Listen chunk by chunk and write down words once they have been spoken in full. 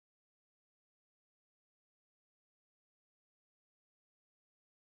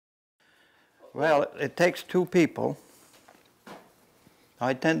Well, it takes two people.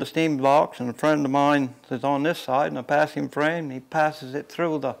 I tend to steam blocks, and a friend of mine is on this side, and I pass him frame, and he passes it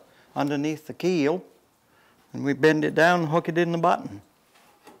through the underneath the keel, and we bend it down and hook it in the button.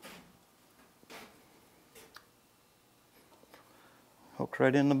 Hooks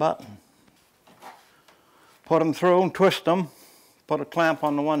right in the button. Put them through and twist them. Put a clamp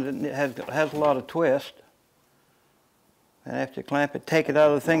on the one that has a lot of twist. And after you clamp it, take it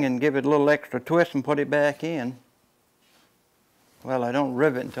out of the thing and give it a little extra twist and put it back in. Well, I don't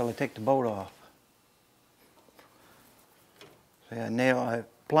rivet until I take the boat off. See, I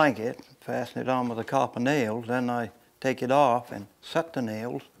plank it, fasten it on with a copper nails, then I take it off and set the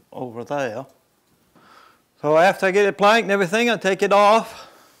nails over there. So after I get it planked and everything, I take it off.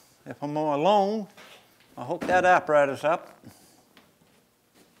 If I'm more alone, I hook that apparatus up.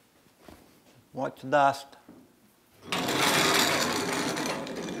 Watch the dust.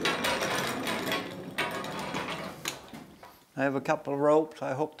 I have a couple of ropes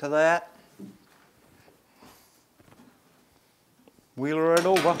I hook to that. Wheel her right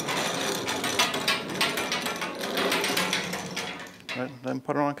over. Then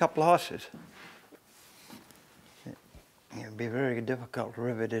put her on a couple of horses. It would be very difficult to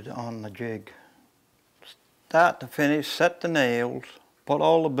rivet it on the jig. Start to finish, set the nails, put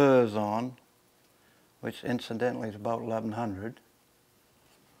all the burrs on, which incidentally is about 1100.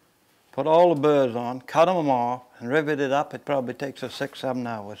 Put all the burrs on, cut them off, and rivet it up. It probably takes us 6-7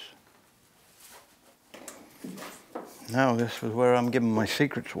 hours. Now this is where I'm giving my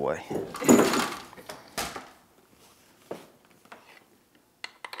secrets away.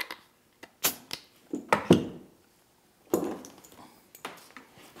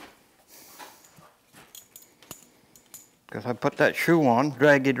 Because I put that shoe on,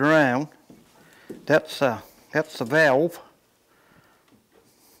 drag it around. That's the valve.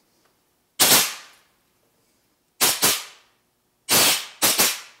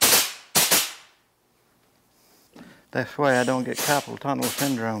 That's why I don't get carpal tunnel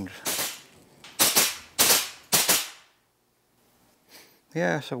syndromes.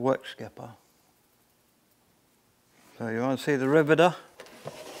 Yeah, it's a work skipper. So you want to see the riveter?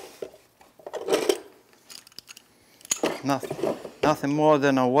 Nothing more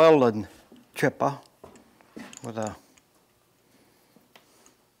than a welding chipper with a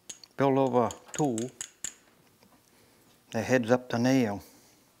built-over tool that heads up the nail,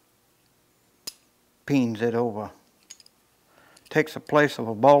 peens it over. Takes the place of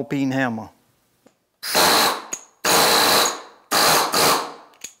a ball peen hammer.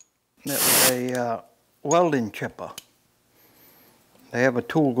 That's a welding chipper. They have a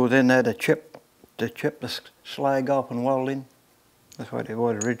tool goes in there to chip the slag off in welding. That's what it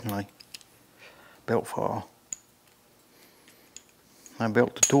was originally built for. I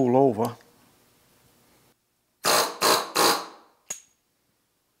built the tool over.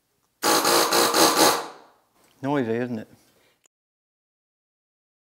 Noisy, isn't it?